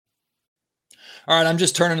All right, I'm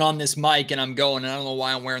just turning on this mic and I'm going, and I don't know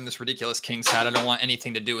why I'm wearing this ridiculous Kings hat. I don't want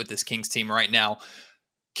anything to do with this Kings team right now.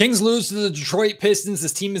 Kings lose to the Detroit Pistons.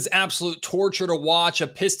 This team is absolute torture to watch. A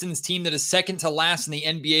Pistons team that is second to last in the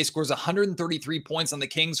NBA scores 133 points on the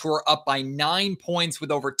Kings, who are up by 9 points with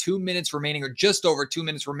over 2 minutes remaining, or just over 2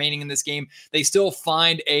 minutes remaining in this game. They still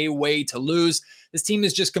find a way to lose. This team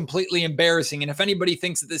is just completely embarrassing. And if anybody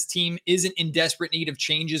thinks that this team isn't in desperate need of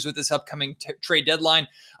changes with this upcoming trade deadline,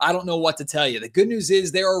 I don't know what to tell you. The good news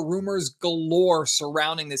is there are rumors galore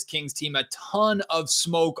surrounding this Kings team, a ton of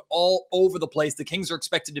smoke all over the place. The Kings are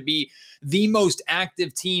expected to be the most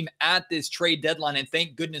active team at this trade deadline, and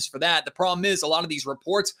thank goodness for that. The problem is a lot of these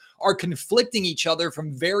reports are conflicting each other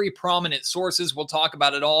from very prominent sources. We'll talk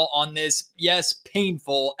about it all on this, yes,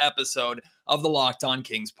 painful episode of the Locked On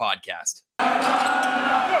Kings podcast.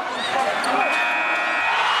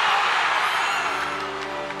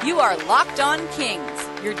 You are Locked On Kings,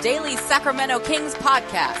 your daily Sacramento Kings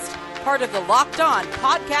podcast, part of the Locked On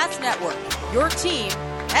Podcast Network, your team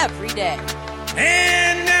every day.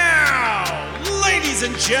 And now, ladies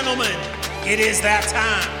and gentlemen, it is that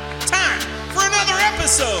time for another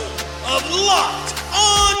episode of Locked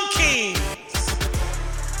On Kings.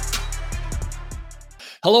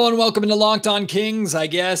 Hello and welcome to Locked On Kings, I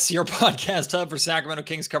guess, your podcast hub for Sacramento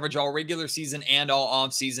Kings coverage all regular season and all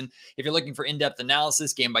off season. If you're looking for in-depth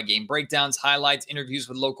analysis, game-by-game breakdowns, highlights, interviews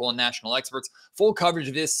with local and national experts, full coverage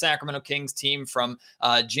of this Sacramento Kings team from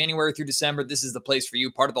January through December, this is the place for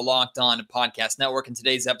you, part of the Locked On Podcast Network. And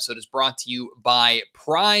today's episode is brought to you by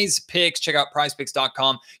Prize Picks. Check out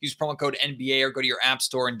prizepicks.com, use promo code NBA or go to your app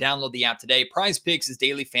store and download the app today. Prize Picks is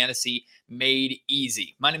daily fantasy made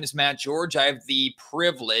easy. My name is Matt George. I have the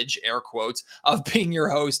privilege, air quotes, of being your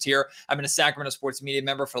host here. I've been a Sacramento sports media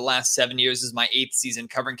member for the last 7 years. This is my 8th season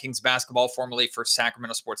covering Kings basketball, formerly for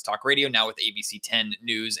Sacramento Sports Talk Radio, now with ABC 10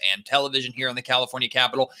 News and Television here in the California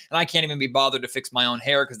capital. And I can't even be bothered to fix my own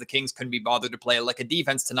hair because the Kings couldn't be bothered to play like a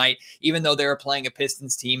defense tonight, even though they're playing a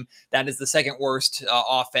Pistons team that is the second worst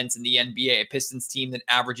offense in the NBA. A Pistons team that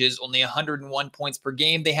averages only 101 points per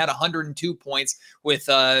game. They had 102 points with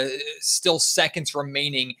still seconds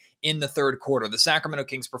remaining in the third quarter. The Sacramento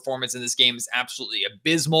Kings performance in this game is absolutely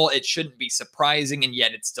abysmal. It shouldn't be surprising, and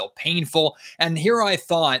yet it's still painful. And here I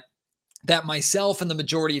thought that myself and the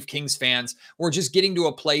majority of Kings fans were just getting to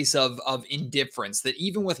a place of indifference, that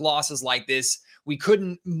even with losses like this, we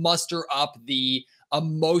couldn't muster up the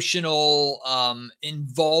emotional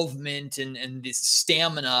involvement and this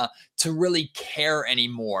stamina to really care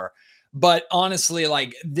anymore. But honestly,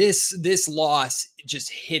 like this loss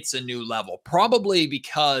just hits a new level, probably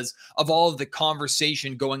because of all of the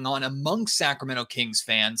conversation going on amongst Sacramento Kings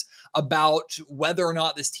fans about whether or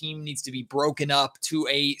not this team needs to be broken up to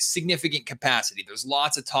a significant capacity. There's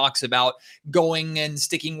lots of talks about going and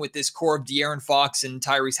sticking with this core of De'Aaron Fox and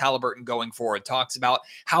Tyrese Halliburton going forward. Talks about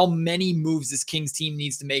how many moves this Kings team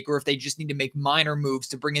needs to make, or if they just need to make minor moves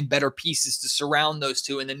to bring in better pieces to surround those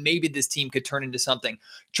two, and then maybe this team could turn into something.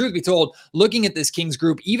 Truth be told, looking at this Kings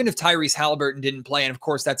group, even if Tyrese Halliburton didn't play, and of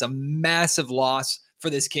course that's a massive loss for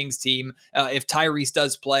this Kings team. If Tyrese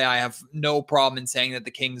does play, I have no problem in saying that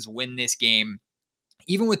the Kings win this game.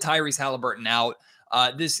 Even with Tyrese Halliburton out,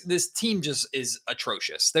 this team just is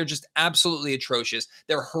atrocious. They're just absolutely atrocious.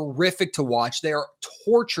 They're horrific to watch. They are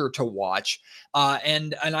torture to watch.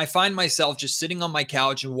 And I find myself just sitting on my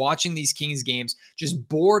couch and watching these Kings games, just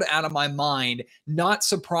bored out of my mind, not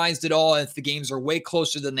surprised at all if the games are way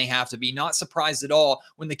closer than they have to be, not surprised at all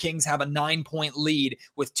when the Kings have a 9-point lead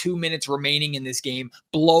with 2 minutes remaining in this game,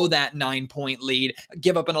 blow that 9-point lead,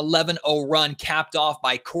 give up an 11-0 run capped off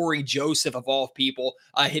by Corey Joseph, of all people,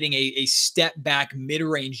 hitting a step back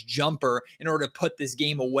mid-range jumper in order to put this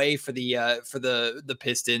game away for the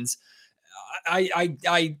Pistons. I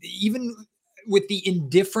even with the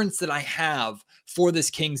indifference that I have for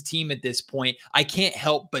this Kings team at this point, I can't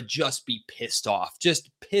help but just be pissed off,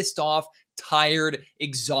 tired,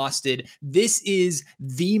 exhausted. This is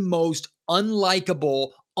the most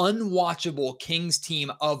unlikable, unwatchable Kings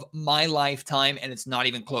team of my lifetime, and it's not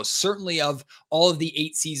even close. Certainly of all of the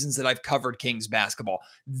 8 seasons that I've covered Kings basketball,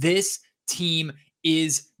 this team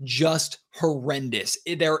is just horrendous.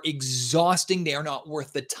 They're exhausting. They are not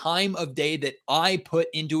worth the time of day that I put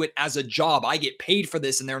into it as a job. I get paid for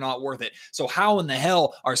this and they're not worth it. So how in the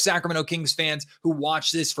hell are Sacramento Kings fans who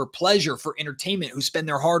watch this for pleasure, for entertainment, who spend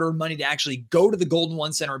their hard-earned money to actually go to the Golden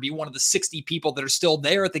One Center and be one of the 60 people that are still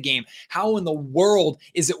there at the game? How in the world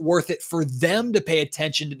is it worth it for them to pay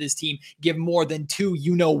attention to this team, give more than 2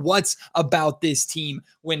 you-know-whats about this team,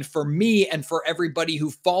 when for me and for everybody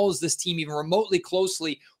who follows this team even remotely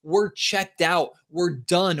closely, we're checked out. We're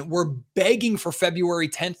done. We're begging for February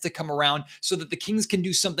 10th to come around so that the Kings can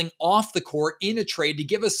do something off the court in a trade to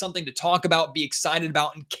give us something to talk about, be excited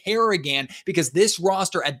about, and care again, because this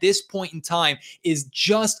roster at this point in time is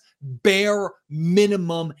just bare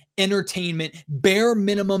minimum entertainment, bare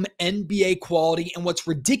minimum NBA quality. And what's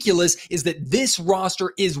ridiculous is that this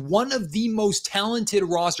roster is one of the most talented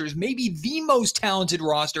rosters, maybe the most talented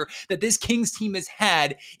roster that this Kings team has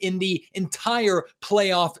had in the entire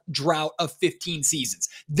playoff drought of 15 seasons.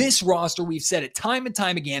 This roster, we've said it time and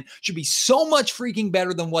time again, should be so much freaking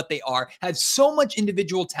better than what they are, have so much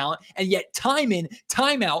individual talent, and yet time in,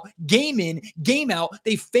 time out, game out,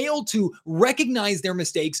 they fail to recognize their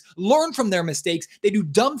mistakes, learn from their mistakes. They do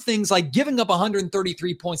dumb things like giving up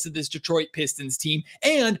 133 points to this Detroit Pistons team.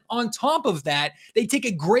 And on top of that, they take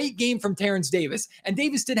a great game from Terrence Davis. And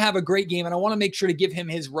Davis did have a great game, and I want to make sure to give him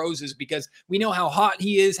his roses because we know how hot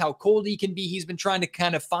he is, how cold he can be. He's been trying to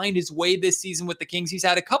kind of find his way this season with the Kings. He's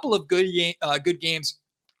had a couple of good games,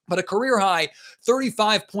 but a career-high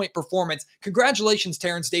 35-point performance. Congratulations,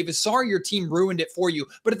 Terrence Davis. Sorry your team ruined it for you.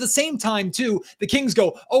 But at the same time, too, the Kings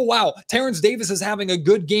go, oh, wow, Terrence Davis is having a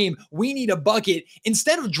good game. We need a bucket.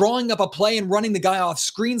 Instead of drawing up a play and running the guy off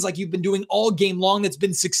screens like you've been doing all game long that's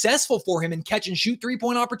been successful for him in catch-and-shoot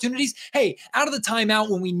three-point opportunities, hey, out of the timeout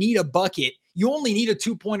when we need a bucket, you only need a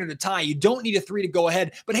 2-pointer to tie. You don't need a 3 to go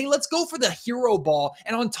ahead. But hey, let's go for the hero ball.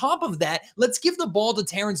 And on top of that, let's give the ball to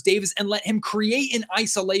Terrence Davis and let him create an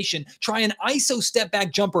isolation, try an ISO step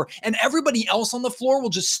back jumper, and everybody else on the floor will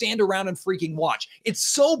just stand around and freaking watch. It's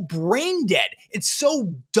so brain dead. It's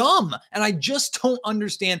so dumb. And I just don't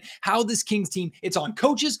understand how this Kings team, it's on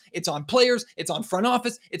coaches, it's on players, it's on front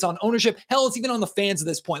office, it's on ownership. Hell, it's even on the fans at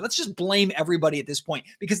this point. Let's just blame everybody at this point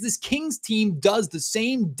because this Kings team does the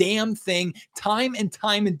same damn thing time and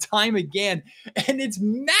time and time again. And it's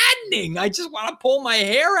maddening. I just want to pull my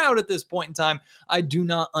hair out at this point in time. I do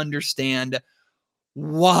not understand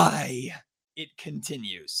why it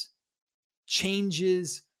continues.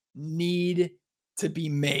 Changes need to be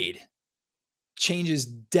made. Changes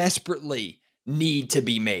desperately need to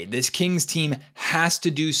be made. This Kings team has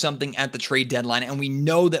to do something at the trade deadline. And we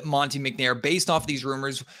know that Monte McNair, based off these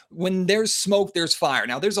rumors, when there's smoke, there's fire.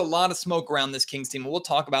 Now, there's a lot of smoke around this Kings team. We'll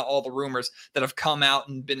talk about all the rumors that have come out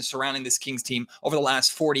and been surrounding this Kings team over the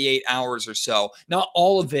last 48 hours or so. Not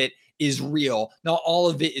all of it is real. Not all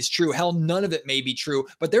of it is true. Hell, none of it may be true,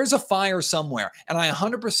 but there's a fire somewhere. And I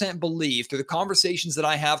 100% believe through the conversations that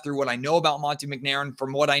I have, through what I know about Monte McNair, and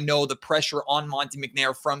from what I know, the pressure on Monte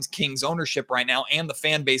McNair from Kings ownership right now and the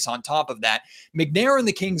fan base on top of that, McNair and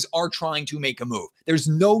the Kings are trying to make a move. There's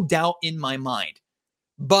no doubt in my mind.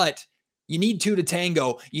 But you need two to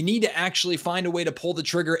tango. You need to actually find a way to pull the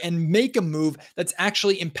trigger and make a move that's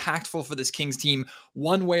actually impactful for this Kings team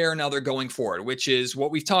one way or another going forward, which is what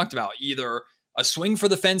we've talked about. Either a swing for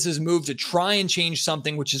the fences move to try and change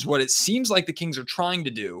something, which is what it seems like the Kings are trying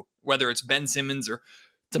to do, whether it's Ben Simmons or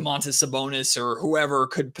Domantas Sabonis or whoever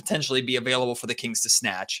could potentially be available for the Kings to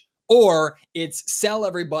snatch. Or it's sell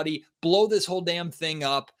everybody, blow this whole damn thing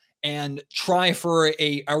up, and try for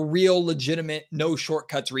a real legitimate no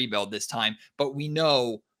shortcuts rebuild this time. But we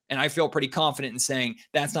know, and I feel pretty confident in saying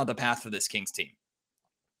that's not the path for this Kings team.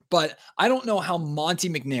 But I don't know how Monte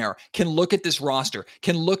McNair can look at this roster,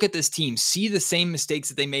 can look at this team, see the same mistakes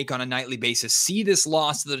that they make on a nightly basis, see this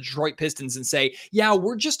loss to the Detroit Pistons and say, yeah,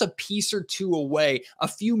 we're just a piece or two away, a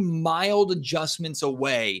few mild adjustments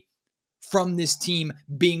away from this team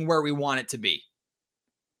being where we want it to be.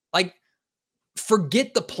 Like,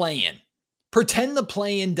 forget the play-in. Pretend the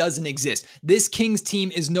play-in doesn't exist. This Kings team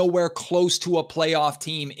is nowhere close to a playoff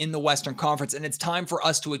team in the Western Conference, and it's time for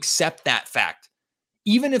us to accept that fact.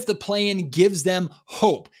 Even if the play-in gives them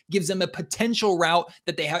hope, gives them a potential route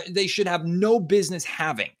that they should have no business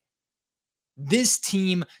having. This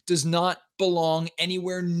team does not belong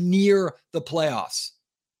anywhere near the playoffs.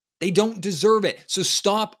 They don't deserve it. So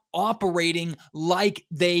stop operating like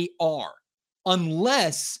they are.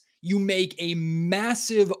 Unless you make a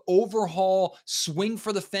massive overhaul, swing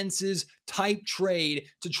for the fences type trade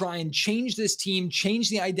to try and change this team,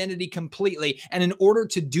 change the identity completely. And in order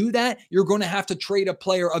to do that, you're going to have to trade a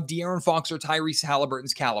player of De'Aaron Fox or Tyrese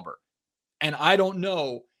Halliburton's caliber. And I don't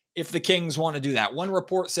know if the Kings want to do that. One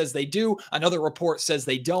report says they do. Another report says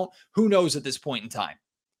they don't. Who knows at this point in time?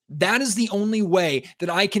 That is the only way that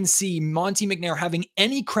I can see Monte McNair having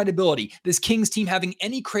any credibility, this Kings team having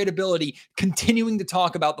any credibility, continuing to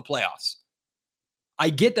talk about the playoffs. I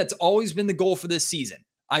get that's always been the goal for this season.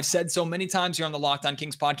 I've said so many times here on the Locked On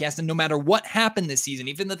Kings podcast, and no matter what happened this season,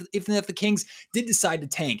 even if the Kings did decide to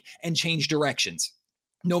tank and change directions,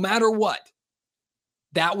 no matter what,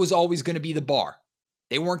 that was always going to be the bar.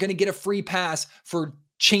 They weren't going to get a free pass for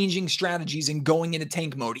changing strategies and going into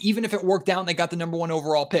tank mode. Even if it worked out and they got the number 1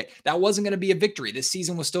 overall pick, that wasn't going to be a victory. This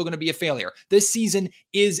season was still going to be a failure. This season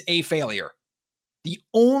is a failure. The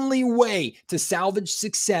only way to salvage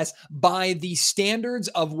success by the standards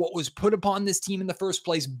of what was put upon this team in the first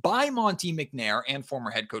place by Monte McNair and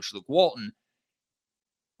former head coach Luke Walton,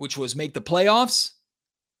 which was make the playoffs,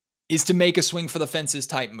 is to make a swing for the fences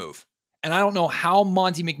type move. And I don't know how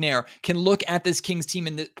Monte McNair can look at this Kings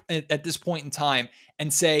team at this point in time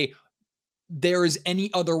and say there is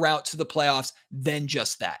any other route to the playoffs than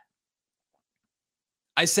just that.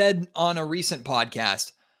 I said on a recent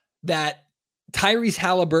podcast that Tyrese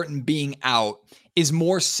Halliburton being out is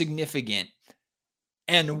more significant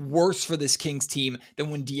and worse for this Kings team than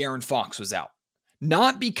when De'Aaron Fox was out.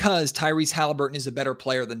 Not because Tyrese Halliburton is a better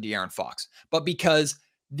player than De'Aaron Fox, but because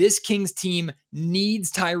this Kings team needs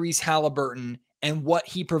Tyrese Halliburton and what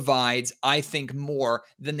he provides, I think, more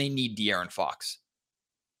than they need De'Aaron Fox.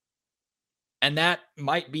 And that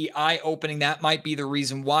might be eye-opening. That might be the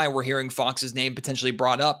reason why we're hearing Fox's name potentially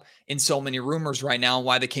brought up in so many rumors right now, and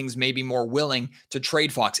why the Kings may be more willing to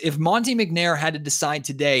trade Fox. If Monte McNair had to decide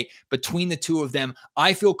today between the two of them,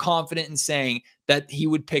 I feel confident in saying that he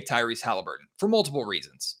would pick Tyrese Halliburton for multiple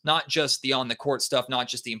reasons. Not just the on-the-court stuff, not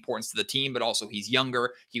just the importance to the team, but also he's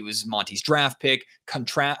younger. He was Monte's draft pick.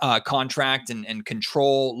 Contract and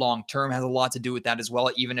control long-term has a lot to do with that as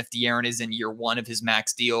well, even if De'Aaron is in year 1 of his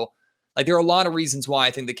max deal. Like, there are a lot of reasons why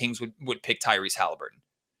I think the Kings would pick Tyrese Halliburton.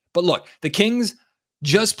 But look, the Kings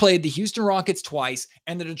just played the Houston Rockets twice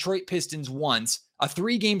and the Detroit Pistons once, a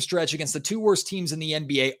 3-game stretch against the 2 worst teams in the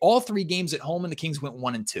NBA, all 3 games at home, and the Kings went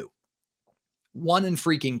 1-2.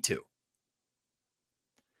 1-2.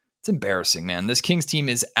 It's embarrassing, man. This Kings team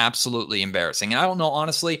is absolutely embarrassing. And I don't know,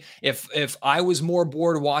 honestly, if I was more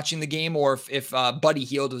bored watching the game, or if Buddy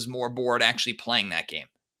Hield was more bored actually playing that game.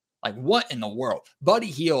 Like, what in the world? Buddy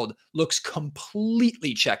Hield looks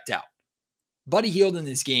completely checked out. Buddy Hield in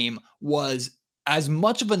this game was as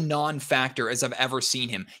much of a non-factor as I've ever seen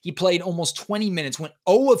him. He played almost 20 minutes, went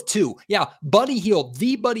 0 of 2. Yeah, Buddy Hield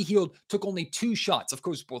took only 2 shots. Of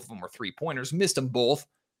course, both of them were 3-pointers, missed them both,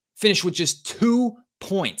 finished with just 2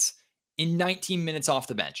 points in 19 minutes off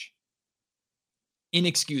the bench.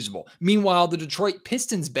 Inexcusable. Meanwhile, the Detroit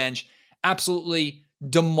Pistons bench absolutely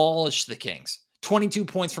demolished the Kings. 22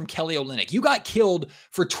 points from Kelly Olynyk. You got killed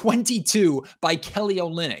for 22 by Kelly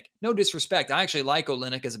Olynyk. No disrespect. I actually like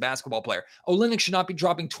Olynyk as a basketball player. Olynyk should not be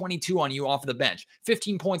dropping 22 on you off of the bench.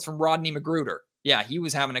 15 points from Rodney Magruder. Yeah, he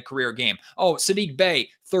was having a career game. Oh, Sadiq Bey,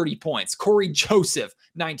 30 points. Corey Joseph,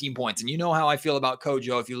 19 points. And you know how I feel about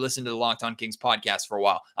Kojo if you listen to the Locked On Kings podcast for a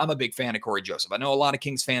while. I'm a big fan of Corey Joseph. I know a lot of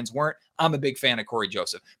Kings fans weren't. I'm a big fan of Corey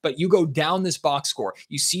Joseph. But you go down this box score,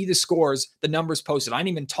 you see the scores, the numbers posted. I didn't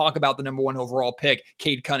even talk about the number 1 overall pick,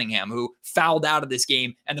 Cade Cunningham, who fouled out of this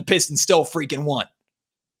game, and the Pistons still freaking won.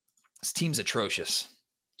 This team's atrocious.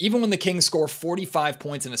 Even when the Kings score 45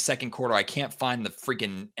 points in the second quarter, I can't find the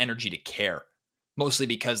freaking energy to care. Mostly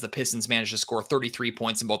because the Pistons managed to score 33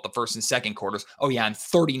 points in both the first and second quarters. Oh, yeah, and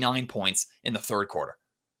 39 points in the third quarter.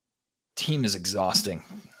 Team is exhausting.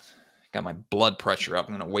 Got my blood pressure up.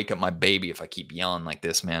 I'm going to wake up my baby if I keep yelling like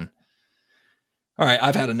this, man. All right,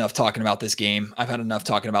 I've had enough talking about this game. I've had enough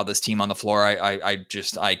talking about this team on the floor. I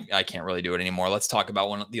can't really do it anymore. Let's talk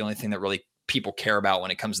about the only thing that really people care about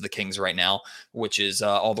when it comes to the Kings right now, which is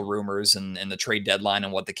all the rumors and the trade deadline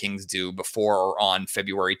and what the Kings do before or on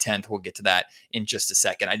February 10th. We'll get to that in just a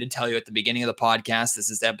second. I did tell you at the beginning of the podcast,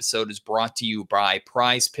 this episode is brought to you by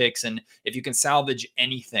Prize Picks. And if you can salvage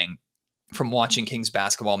anything from watching Kings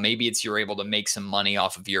basketball, maybe it's you're able to make some money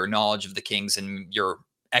off of your knowledge of the Kings and your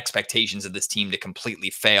expectations of this team to completely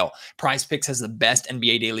fail. Prize Picks has the best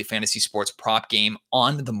NBA daily fantasy sports prop game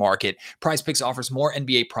on the market. Prize Picks offers more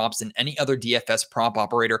NBA props than any other DFS prop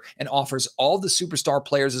operator and offers all the superstar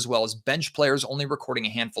players as well as bench players, only recording a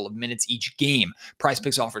handful of minutes each game. Prize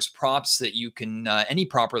Picks offers props that you can, any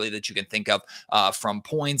prop really that you can think of, from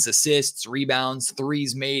points, assists, rebounds,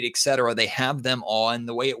 threes made, etc. They have them all. And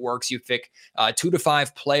the way it works, you pick 2 to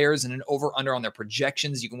 5 players and an over-under on their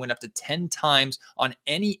projections. You can win up to 10 times on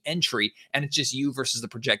any entry, and it's just you versus the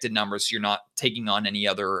projected numbers. So you're not taking on any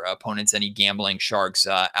other opponents, any gambling sharks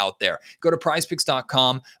out there. Go to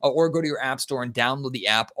prizepicks.com or go to your app store and download the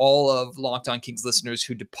app. All of Locked On Kings listeners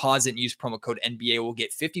who deposit and use promo code NBA will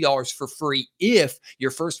get $50 for free if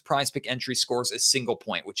your first Prize Pick entry scores a single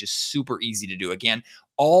point, which is super easy to do. Again,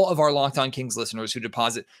 all of our Locked On Kings listeners who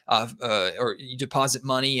deposit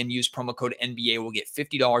money and use promo code NBA will get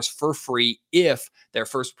 $50 for free if their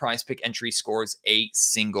first Prize Pick entry scores a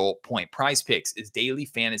single point. Prize Picks is daily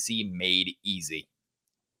fantasy made easy.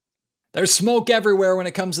 There's smoke everywhere when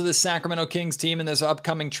it comes to the Sacramento Kings team and this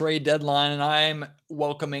upcoming trade deadline, and I'm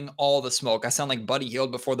welcoming all the smoke. I sound like Buddy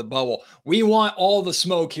Hield before the bubble. We want all the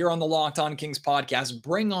smoke here on the Locked On Kings podcast.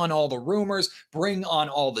 Bring on all the rumors, bring on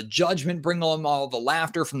all the judgment, bring on all the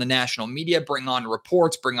laughter from the national media, bring on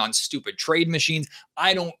reports, bring on stupid trade machines.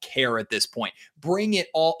 I don't care at this point. Bring it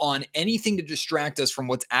all on, anything to distract us from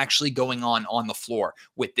what's actually going on the floor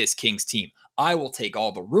with this Kings team. I will take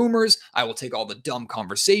all the rumors. I will take all the dumb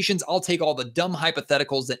conversations. I'll take all the dumb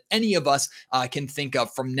hypotheticals that any of us can think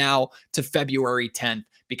of from now to February 10th,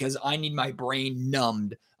 because I need my brain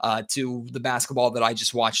numbed to the basketball that I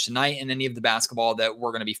just watched tonight and any of the basketball that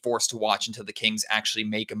we're going to be forced to watch until the Kings actually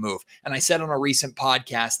make a move. And I said on a recent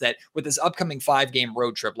podcast that with this upcoming 5-game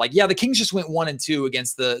road trip, like, yeah, the Kings just went 1-2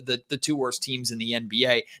 against the two worst teams in the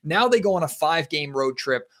NBA. Now they go on a 5-game road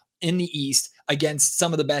trip in the East against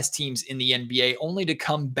some of the best teams in the NBA, only to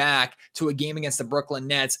come back to a game against the Brooklyn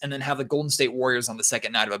Nets and then have the Golden State Warriors on the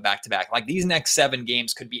second night of a back-to-back. Like, these next 7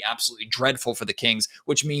 games could be absolutely dreadful for the Kings,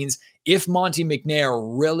 which means if Monte McNair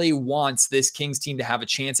really wants this Kings team to have a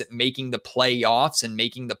chance at making the playoffs and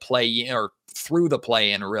making the play or through the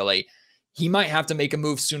play-in, really, he might have to make a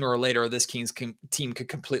move sooner or later, or this Kings team could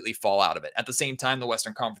completely fall out of it. At the same time, the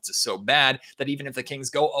Western Conference is so bad that even if the Kings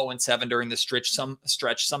go 0-7 during the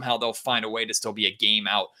stretch, somehow they'll find a way to still be a game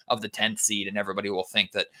out of the 10th seed, and everybody will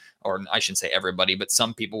think that, or I shouldn't say everybody, but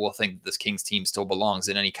some people will think that this Kings team still belongs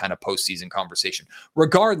in any kind of postseason conversation.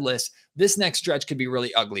 Regardless, this next stretch could be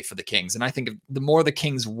really ugly for the Kings, and I think the more the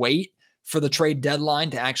Kings wait for the trade deadline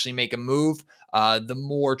to actually make a move, the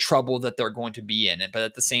more trouble that they're going to be in it. But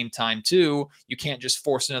at the same time, too, you can't just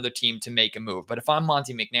force another team to make a move. But if I'm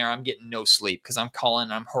Monte McNair, I'm getting no sleep because I'm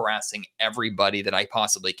harassing everybody that I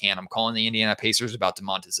possibly can. I'm calling the Indiana Pacers about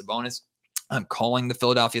Domantas Sabonis. I'm calling the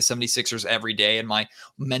Philadelphia 76ers every day and my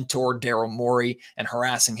mentor, Daryl Morey, and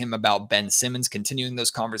harassing him about Ben Simmons, continuing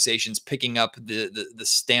those conversations, picking up the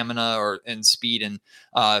stamina and speed and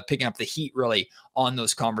picking up the heat really on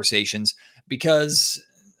those conversations. Because,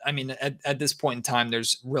 I mean, at this point in time,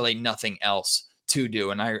 there's really nothing else to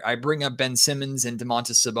do. And I bring up Ben Simmons and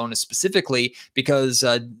Domantas Sabonis specifically because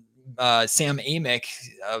Sam Amick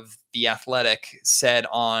of The Athletic said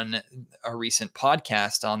on a recent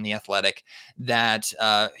podcast on The Athletic that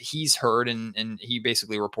he's heard and he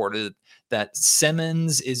basically reported that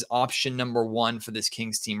Simmons is option number 1 for this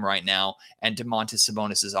Kings team right now, and Domantas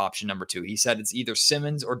Sabonis is option number 2. He said it's either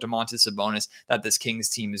Simmons or Domantas Sabonis that this Kings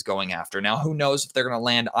team is going after. Now, who knows if they're going to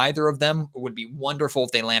land either of them? It would be wonderful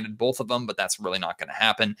if they landed both of them, but that's really not going to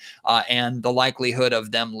happen. And the likelihood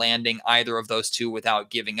of them landing either of those two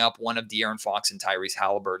without giving up one of De'Aaron Fox and Tyrese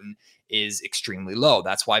Halliburton is extremely low.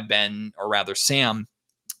 That's why Sam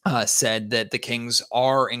said that the Kings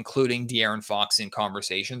are including De'Aaron Fox in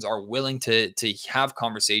conversations, are willing to have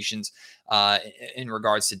conversations in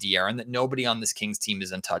regards to De'Aaron, that nobody on this Kings team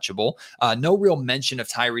is untouchable. No real mention of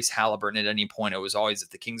Tyrese Halliburton at any point. It was always, if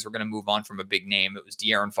the Kings were going to move on from a big name, it was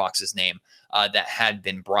De'Aaron Fox's name that had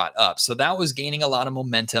been brought up. So that was gaining a lot of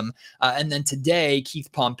momentum. And then today,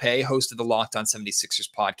 Keith Pompey, host of the Locked On 76ers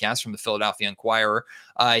podcast from the Philadelphia Inquirer,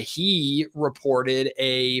 he reported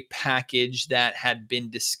a package that had been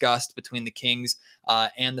discussed between the Kings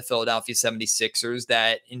and the Philadelphia 76ers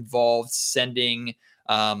that involved sending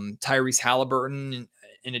Tyrese Halliburton,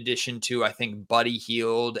 in addition to, I think, Buddy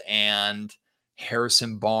Hield and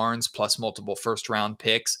Harrison Barnes, plus multiple first-round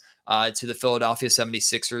picks to the Philadelphia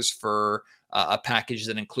 76ers for a package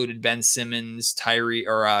that included Ben Simmons, I'm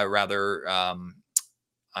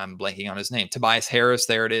blanking on his name, Tobias Harris,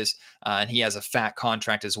 there it is, and he has a fat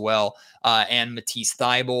contract as well, and Matisse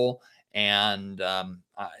Thybulle. And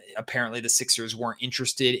apparently the Sixers weren't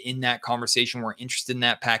interested in that conversation, weren't interested in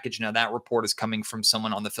that package. Now that report is coming from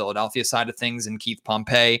someone on the Philadelphia side of things and Keith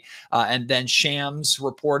Pompey. And then Shams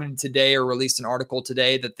reported today, or released an article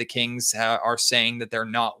today, that the Kings are saying that they're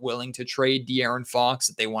not willing to trade De'Aaron Fox,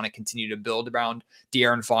 that they want to continue to build around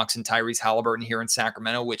De'Aaron Fox and Tyrese Halliburton here in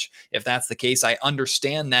Sacramento, which, if that's the case, I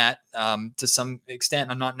understand that to some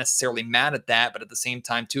extent. I'm not necessarily mad at that, but at the same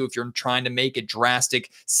time too, if you're trying to make a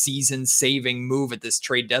drastic season-saving move at this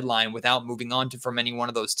trade deadline without moving on from any one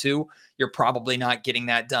of those two, you're probably not getting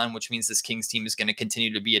that done, which means this Kings team is going to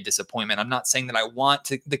continue to be a disappointment. I'm not saying that I want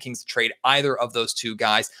the Kings to trade either of those two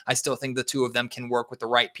guys. I still think the two of them can work with the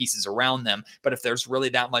right pieces around them. But if there's really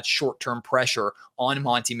that much short-term pressure on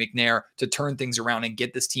Monte McNair to turn things around and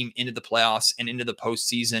get this team into the playoffs and into the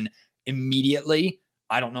postseason immediately,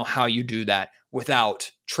 I don't know how you do that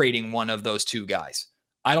without trading one of those two guys.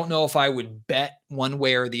 I don't know if I would bet one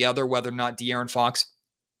way or the other whether or not De'Aaron Fox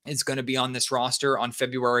is going to be on this roster on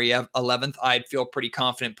February 11th, I'd feel pretty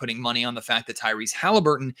confident putting money on the fact that Tyrese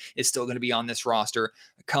Halliburton is still going to be on this roster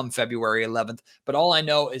come February 11th. But all I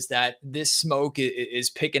know is that this smoke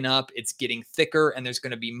is picking up. It's getting thicker, and there's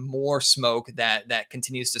going to be more smoke that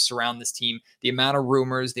continues to surround this team. The amount of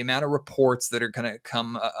rumors, the amount of reports that are going to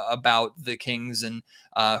come about the Kings and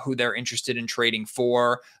who they're interested in trading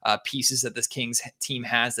for, pieces that this Kings team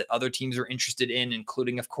has that other teams are interested in,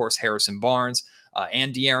 including, of course, Harrison Barnes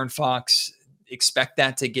and De'Aaron Fox. Expect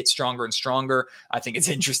that to get stronger and stronger. I think it's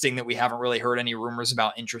interesting that we haven't really heard any rumors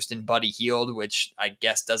about interest in Buddy Hield, which I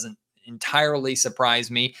guess doesn't entirely surprise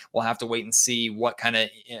me. We'll have to wait and see what kind of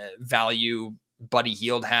value Buddy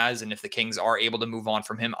Hield has, and if the Kings are able to move on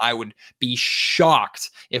from him. I would be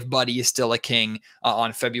shocked if Buddy is still a King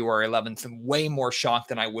on February 11th, and way more shocked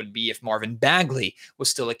than I would be if Marvin Bagley was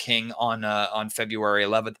still a King on February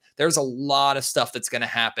 11th. There's a lot of stuff that's going to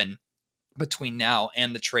happen between now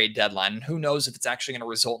and the trade deadline. And who knows if it's actually going to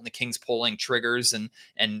result in the Kings pulling triggers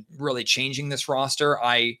and really changing this roster.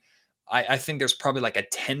 I think there's probably like a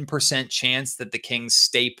 10% chance that the Kings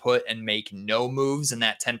stay put and make no moves. And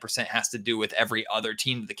that 10% has to do with every other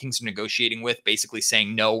team that the Kings are negotiating with, basically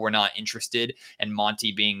saying, no, we're not interested. And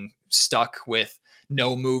Monty being stuck with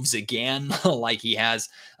no moves again, like he has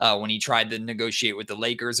when he tried to negotiate with the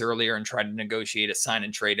Lakers earlier and tried to negotiate a sign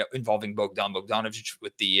and trade involving Bogdan Bogdanovic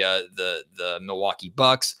with the Milwaukee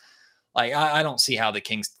Bucks. Like, I don't see how the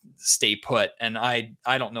Kings stay put, and I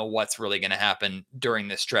don't know what's really going to happen during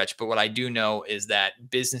this stretch. But what I do know is that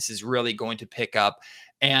business is really going to pick up.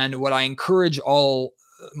 And what I encourage all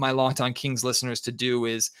my Locked On Kings listeners to do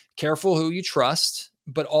is careful who you trust,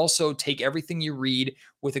 but also take everything you read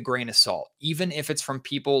with a grain of salt, even if it's from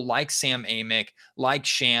people like Sam Amick, like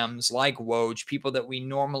Shams, like Woj, people that we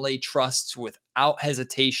normally trust without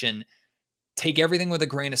hesitation. Take everything with a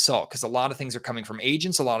grain of salt, because a lot of things are coming from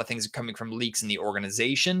agents. A lot of things are coming from leaks in the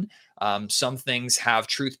organization. Some things have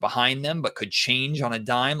truth behind them, but could change on a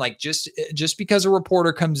dime. Like just because a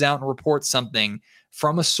reporter comes out and reports something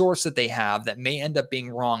from a source that they have that may end up being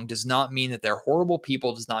wrong does not mean that they're horrible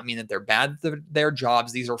people, does not mean that they're bad at their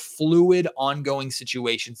jobs. These are fluid, ongoing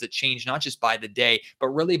situations that change not just by the day, but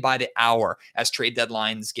really by the hour as trade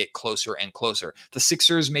deadlines get closer and closer. The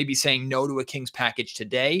Sixers may be saying no to a Kings package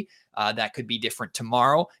today. That could be different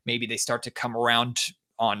tomorrow. Maybe they start to come around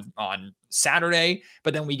on Saturday,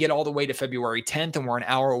 but then we get all the way to February 10th and we're an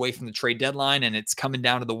hour away from the trade deadline and it's coming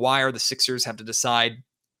down to the wire. The Sixers have to decide,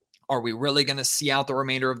 are we really going to see out the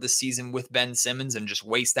remainder of the season with Ben Simmons and just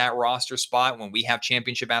waste that roster spot when we have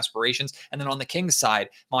championship aspirations? And then on the Kings side,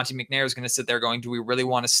 Monty McNair is going to sit there going, do we really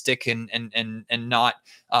want to stick and not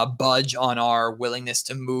budge on our willingness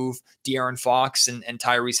to move De'Aaron Fox and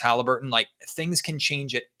Tyrese Halliburton? Like, things can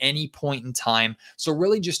change at any point in time. So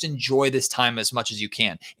really just enjoy this time as much as you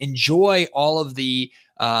can. Enjoy all of the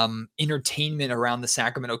entertainment around the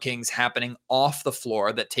Sacramento Kings happening off the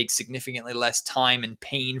floor that takes significantly less time and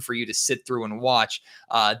pain for you to sit through and watch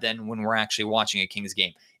than when we're actually watching a Kings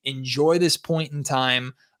game. Enjoy this point in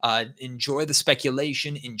time. Enjoy the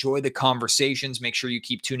speculation, enjoy the conversations. Make sure you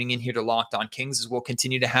keep tuning in here to Locked On Kings as we'll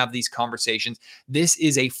continue to have these conversations. This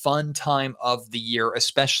is a fun time of the year,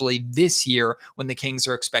 especially this year when the Kings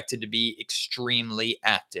are expected to be extremely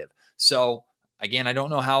active. So again, I don't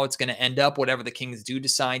know how it's going to end up. Whatever the Kings do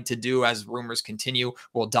decide to do as rumors continue,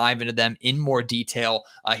 we'll dive into them in more detail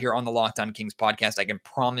here on the Locked On Kings podcast. I can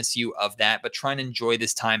promise you of that, but try and enjoy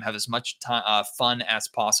this time, have as much fun as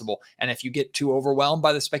possible. And if you get too overwhelmed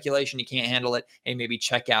by the speculation, you can't handle it, hey, maybe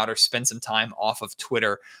check out or spend some time off of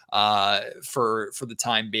Twitter for the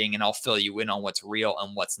time being, and I'll fill you in on what's real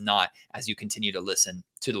and what's not as you continue to listen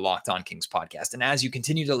to the Locked On Kings podcast. And as you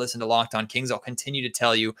continue to listen to Locked On Kings, I'll continue to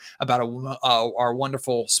tell you about our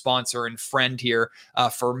wonderful sponsor and friend here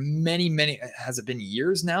for many, has it been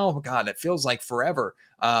years now? Oh God, it feels like forever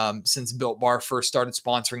since Built Bar first started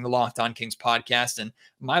sponsoring the Locked On Kings podcast. And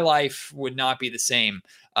my life would not be the same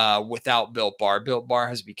without Built Bar. Built Bar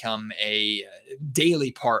has become a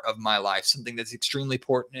daily part of my life, something that's extremely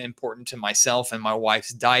important to myself and my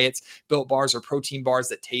wife's diets. Built Bars are protein bars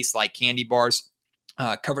that taste like candy bars.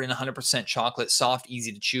 Covered in 100% chocolate, soft,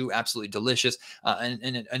 easy to chew, absolutely delicious, and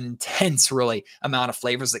an intense, really, amount of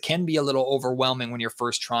flavors that can be a little overwhelming when you're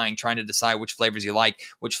first trying to decide which flavors you like,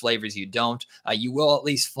 which flavors you don't. You will at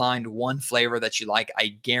least find one flavor that you like.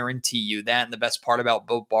 I guarantee you that. And the best part about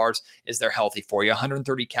Built Bars is they're healthy for you.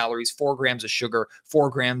 130 calories, 4 grams of sugar, 4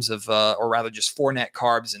 grams of, or rather just 4 net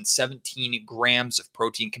carbs, and 17 grams of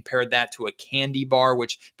protein. Compare that to a candy bar,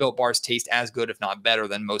 which Built Bars taste as good, if not better,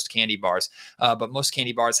 than most candy bars. But most most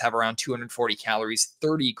candy bars have around 240 calories,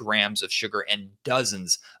 30 grams of sugar, and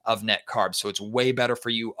dozens of net carbs. So it's way better for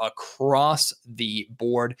you across the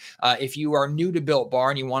board. If you are new to Built Bar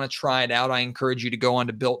and you want to try it out, I encourage you to go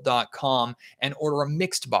onto built.com and order a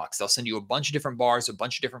mixed box. They'll send you a bunch of different bars, a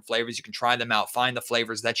bunch of different flavors. You can try them out, find the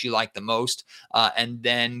flavors that you like the most, and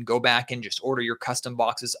then go back and just order your custom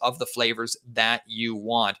boxes of the flavors that you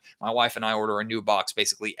want. My wife and I order a new box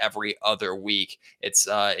basically every other week. It's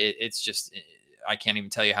just, I can't even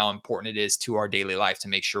tell you how important it is to our daily life to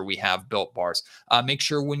make sure we have Built Bars. Make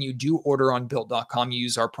sure when you do order on built.com, you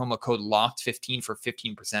use our promo code LOCKED15 for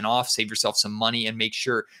 15% off. Save yourself some money and make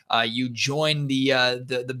sure you join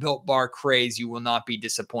the Built Bar craze. You will not be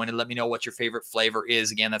disappointed. Let me know what your favorite flavor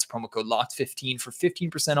is. Again, that's promo code LOCKED15 for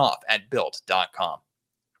 15% off at built.com.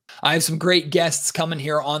 I have some great guests coming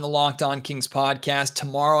here on the Locked On Kings podcast.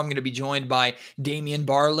 Tomorrow, I'm going to be joined by Damian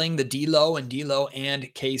Barling, the D-Lo and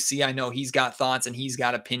KC. I know he's got thoughts and he's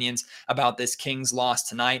got opinions about this Kings loss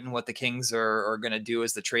tonight and what the Kings are going to do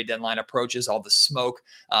as the trade deadline approaches, all the smoke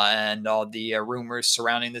and all the rumors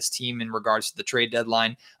surrounding this team in regards to the trade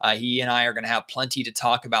deadline. He and I are going to have plenty to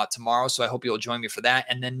talk about tomorrow, so I hope you'll join me for that.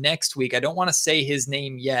 And then next week, I don't want to say his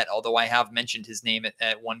name yet, although I have mentioned his name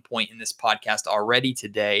at one point in this podcast already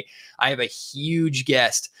today. I have a huge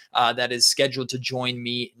guest that is scheduled to join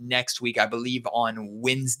me next week, I believe on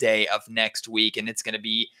Wednesday of next week, and it's going to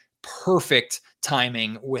be perfect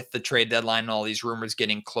timing with the trade deadline and all these rumors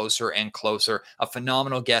getting closer and closer. A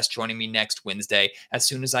phenomenal guest joining me next Wednesday. As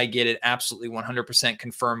soon as I get it absolutely 100%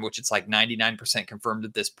 confirmed, which it's like 99% confirmed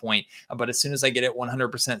at this point, but as soon as I get it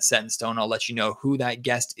 100% set in stone, I'll let you know who that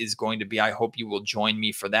guest is going to be. I hope you will join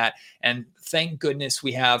me for that. And thank goodness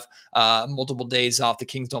we have multiple days off. The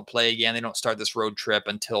Kings don't play again. They don't start this road trip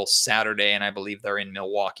until Saturday, and I believe they're in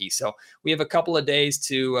Milwaukee. So we have a couple of days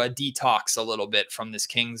to detox a little bit from this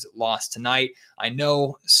Kings loss tonight. I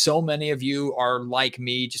know so many of you are like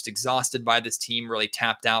me, just exhausted by this team, really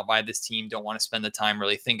tapped out by this team, don't want to spend the time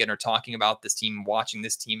really thinking or talking about this team, watching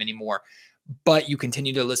this team anymore. But you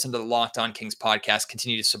continue to listen to the Locked On Kings podcast,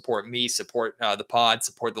 continue to support me, support the pod,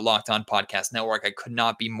 support the Locked On Podcast Network. I could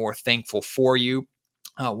not be more thankful for you.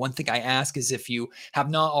 One thing I ask is if you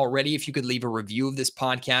have not already, if you could leave a review of this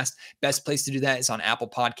podcast. Best place to do that is on Apple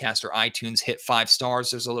Podcasts or iTunes. Hit 5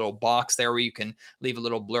 stars. There's a little box there where you can leave a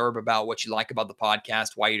little blurb about what you like about the podcast,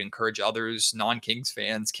 why you'd encourage others, non-Kings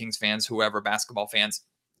fans, Kings fans, whoever, basketball fans,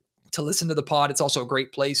 to listen to the pod. It's also a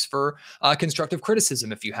great place for constructive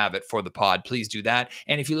criticism. If you have it for the pod, please do that.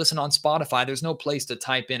 And if you listen on Spotify, there's no place to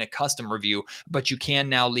type in a custom review, but you can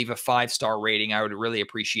now leave a 5-star rating. I would really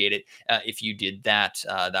appreciate it if you did that.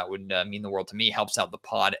 That would mean the world to me. Helps out the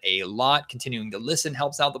pod a lot. Continuing to listen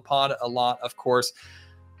helps out the pod a lot, of course.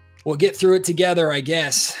 We'll get through it together, I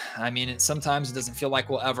guess. I mean, sometimes it doesn't feel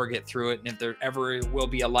like we'll ever get through it, and if there ever will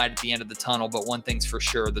be a light at the end of the tunnel. But one thing's for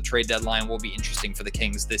sure, the trade deadline will be interesting for the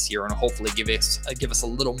Kings this year, and hopefully give us a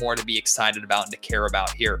little more to be excited about and to care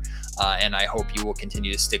about here. And I hope you will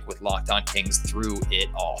continue to stick with Locked On Kings through it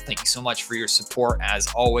all. Thank you so much for your support. As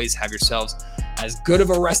always, have yourselves as good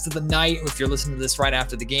of a rest of the night. If you're listening to this right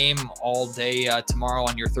after the game, all day tomorrow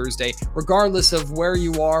on your Thursday, regardless of where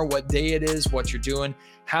you are, what day it is, what you're doing.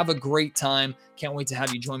 Have a great time. Can't wait to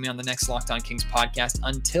have you join me on the next Locked On Kings podcast.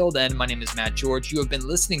 Until then, my name is Matt George. You have been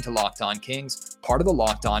listening to Locked On Kings, part of the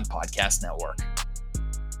Locked On Podcast Network.